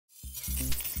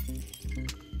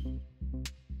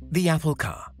The Apple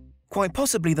car. Quite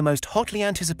possibly the most hotly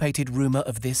anticipated rumour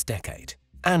of this decade.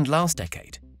 And last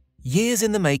decade. Years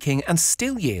in the making and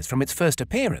still years from its first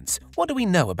appearance, what do we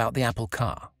know about the Apple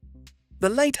car? The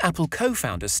late Apple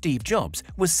co-founder Steve Jobs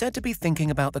was said to be thinking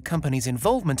about the company's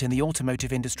involvement in the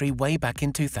automotive industry way back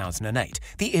in 2008,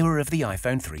 the era of the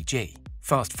iPhone 3G.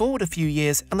 Fast forward a few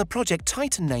years and the Project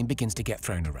Titan name begins to get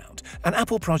thrown around, an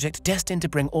Apple project destined to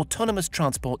bring autonomous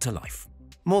transport to life.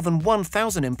 More than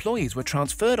 1,000 employees were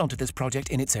transferred onto this project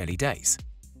in its early days.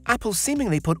 Apple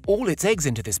seemingly put all its eggs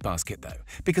into this basket though,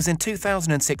 because in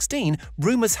 2016,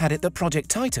 rumours had it that Project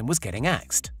Titan was getting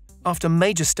axed. After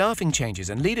major staffing changes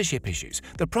and leadership issues,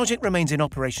 the project remains in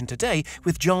operation today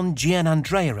with John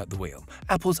Giannandrea at the wheel,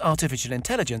 Apple's artificial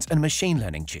intelligence and machine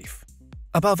learning chief.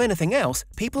 Above anything else,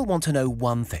 people want to know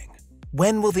one thing.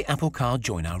 When will the Apple car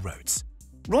join our roads?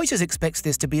 Reuters expects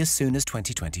this to be as soon as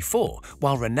 2024,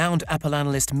 while renowned Apple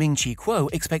analyst Ming-Chi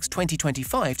Kuo expects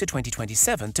 2025 to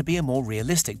 2027 to be a more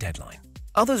realistic deadline.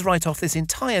 Others write off this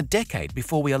entire decade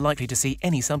before we are likely to see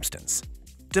any substance.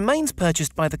 Domains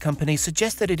purchased by the company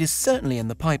suggest that it is certainly in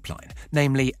the pipeline,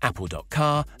 namely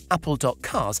apple.car,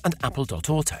 apple.cars and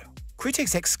apple.auto.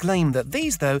 Critics exclaim that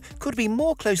these, though, could be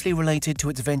more closely related to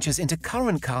its ventures into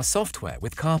current car software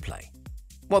with CarPlay.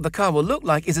 What the car will look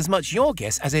like is as much your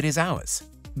guess as it is ours.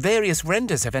 Various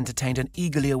renders have entertained an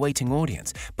eagerly awaiting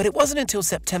audience, but it wasn't until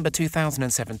September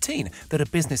 2017 that a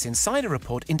Business Insider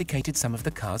report indicated some of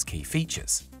the car's key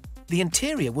features. The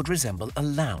interior would resemble a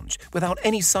lounge, without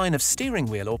any sign of steering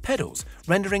wheel or pedals,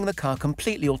 rendering the car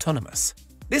completely autonomous.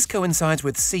 This coincides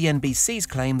with CNBC's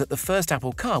claim that the first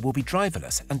Apple car will be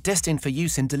driverless and destined for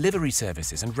use in delivery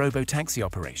services and robo-taxi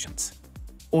operations.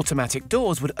 Automatic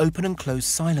doors would open and close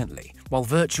silently, while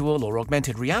virtual or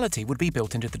augmented reality would be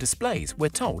built into the displays, we're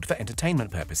told, for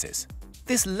entertainment purposes.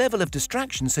 This level of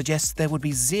distraction suggests there would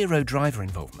be zero driver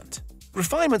involvement.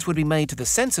 Refinements would be made to the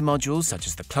sensor modules, such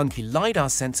as the clunky LiDAR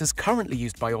sensors currently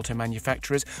used by auto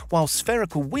manufacturers, while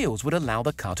spherical wheels would allow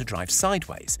the car to drive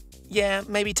sideways. Yeah,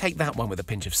 maybe take that one with a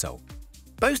pinch of salt.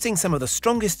 Boasting some of the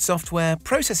strongest software,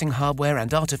 processing hardware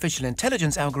and artificial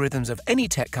intelligence algorithms of any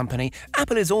tech company,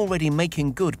 Apple is already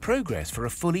making good progress for a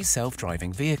fully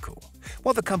self-driving vehicle.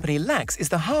 What the company lacks is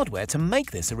the hardware to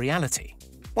make this a reality.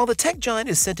 While the tech giant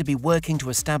is said to be working to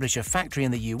establish a factory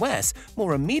in the US,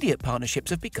 more immediate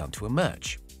partnerships have begun to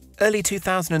emerge. Early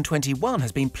 2021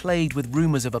 has been plagued with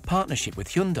rumours of a partnership with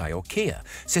Hyundai or Kia,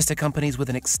 sister companies with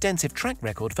an extensive track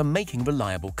record for making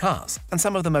reliable cars, and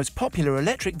some of the most popular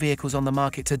electric vehicles on the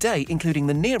market today, including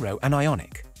the Niro and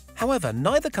Ioniq. However,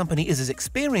 neither company is as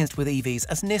experienced with EVs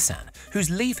as Nissan, whose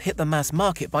Leaf hit the mass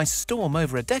market by storm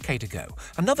over a decade ago,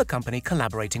 another company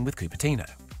collaborating with Cupertino.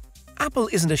 Apple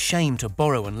isn't ashamed to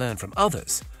borrow and learn from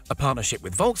others. A partnership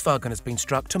with Volkswagen has been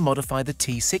struck to modify the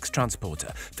T6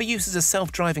 Transporter for use as a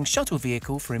self-driving shuttle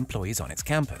vehicle for employees on its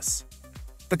campus.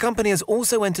 The company has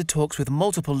also entered talks with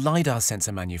multiple LiDAR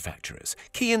sensor manufacturers,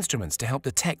 key instruments to help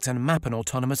detect and map an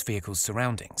autonomous vehicle's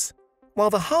surroundings. While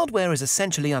the hardware is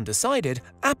essentially undecided,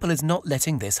 Apple is not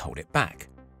letting this hold it back.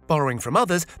 Borrowing from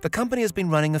others, the company has been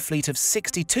running a fleet of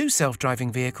 62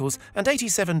 self-driving vehicles and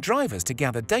 87 drivers to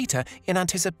gather data in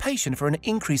anticipation for an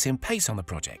increase in pace on the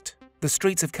project. The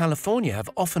streets of California have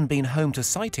often been home to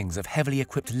sightings of heavily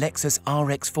equipped Lexus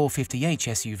RX 450h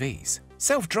SUVs.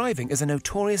 Self-driving is a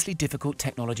notoriously difficult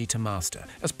technology to master,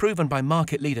 as proven by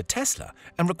market leader Tesla,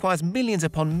 and requires millions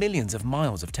upon millions of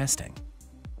miles of testing.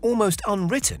 Almost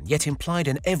unwritten, yet implied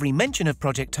in every mention of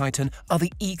Project Titan, are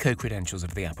the eco-credentials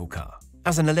of the Apple car.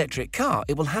 As an electric car,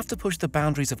 it will have to push the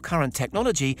boundaries of current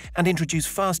technology and introduce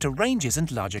faster ranges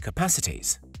and larger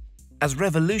capacities. As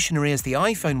revolutionary as the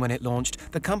iPhone when it launched,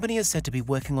 the company is said to be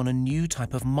working on a new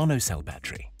type of monocell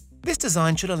battery. This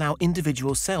design should allow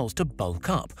individual cells to bulk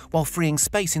up while freeing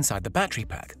space inside the battery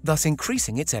pack, thus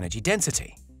increasing its energy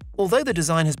density. Although the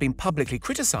design has been publicly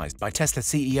criticized by Tesla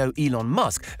CEO Elon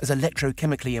Musk as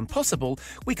electrochemically impossible,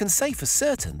 we can say for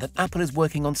certain that Apple is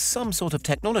working on some sort of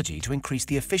technology to increase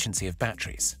the efficiency of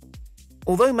batteries.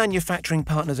 Although manufacturing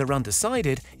partners are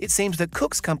undecided, it seems that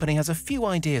Cook's company has a few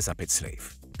ideas up its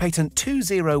sleeve. Patent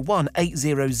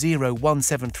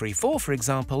 201-800-1734, for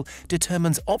example,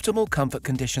 determines optimal comfort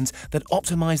conditions that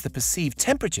optimize the perceived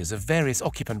temperatures of various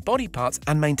occupant body parts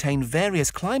and maintain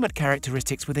various climate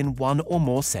characteristics within one or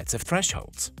more sets of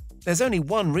thresholds. There's only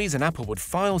one reason Apple would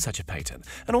file such a patent,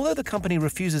 and although the company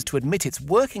refuses to admit it's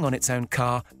working on its own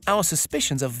car, our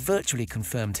suspicions are virtually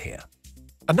confirmed here.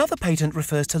 Another patent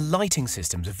refers to lighting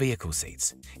systems of vehicle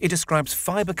seats. It describes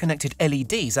fiber-connected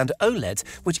LEDs and OLEDs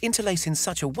which interlace in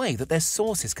such a way that their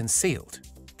source is concealed.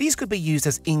 These could be used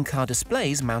as in-car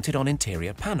displays mounted on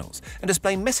interior panels and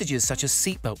display messages such as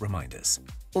seatbelt reminders.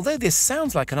 Although this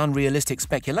sounds like an unrealistic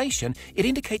speculation, it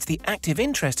indicates the active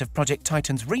interest of Project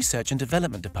Titan's research and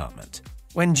development department.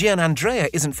 When Giannandrea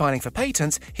isn't filing for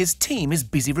patents, his team is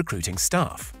busy recruiting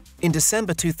staff. In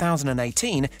December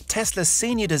 2018, Tesla's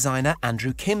senior designer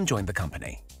Andrew Kim joined the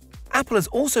company. Apple has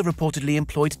also reportedly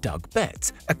employed Doug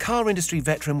Betts, a car industry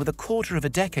veteran with a quarter of a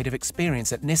decade of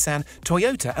experience at Nissan,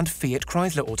 Toyota and Fiat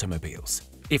Chrysler automobiles.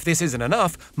 If this isn't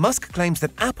enough, Musk claims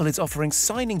that Apple is offering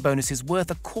signing bonuses worth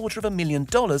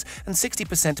 $250,000 and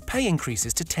 60% pay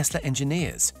increases to Tesla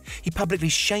engineers. He publicly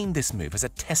shamed this move as a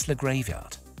Tesla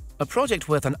graveyard. A project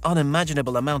worth an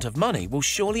unimaginable amount of money will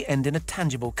surely end in a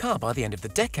tangible car by the end of the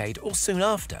decade or soon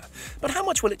after. But how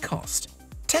much will it cost?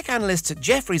 Tech analysts at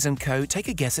Jefferies & Co. take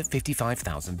a guess at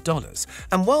 $55,000.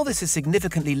 And while this is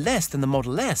significantly less than the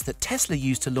Model S that Tesla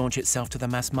used to launch itself to the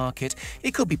mass market,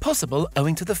 it could be possible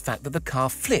owing to the fact that the car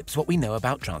flips what we know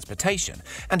about transportation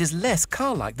and is less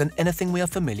car-like than anything we are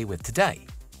familiar with today.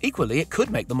 Equally, it could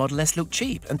make the Model S look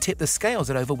cheap and tip the scales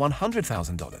at over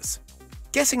 $100,000.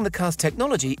 Guessing the car's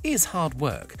technology is hard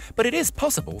work, but it is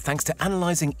possible thanks to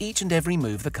analyzing each and every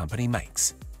move the company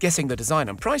makes. Guessing the design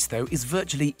and price, though, is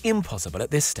virtually impossible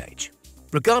at this stage.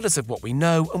 Regardless of what we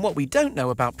know and what we don't know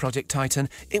about Project Titan,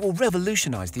 it will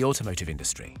revolutionize the automotive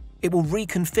industry. It will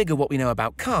reconfigure what we know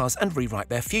about cars and rewrite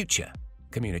their future.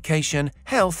 Communication,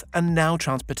 health, and now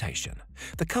transportation.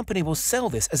 The company will sell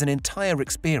this as an entire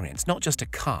experience, not just a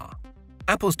car.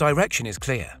 Apple's direction is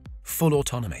clear: full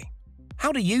autonomy.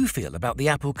 How do you feel about the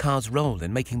Apple car's role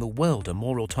in making the world a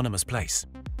more autonomous place?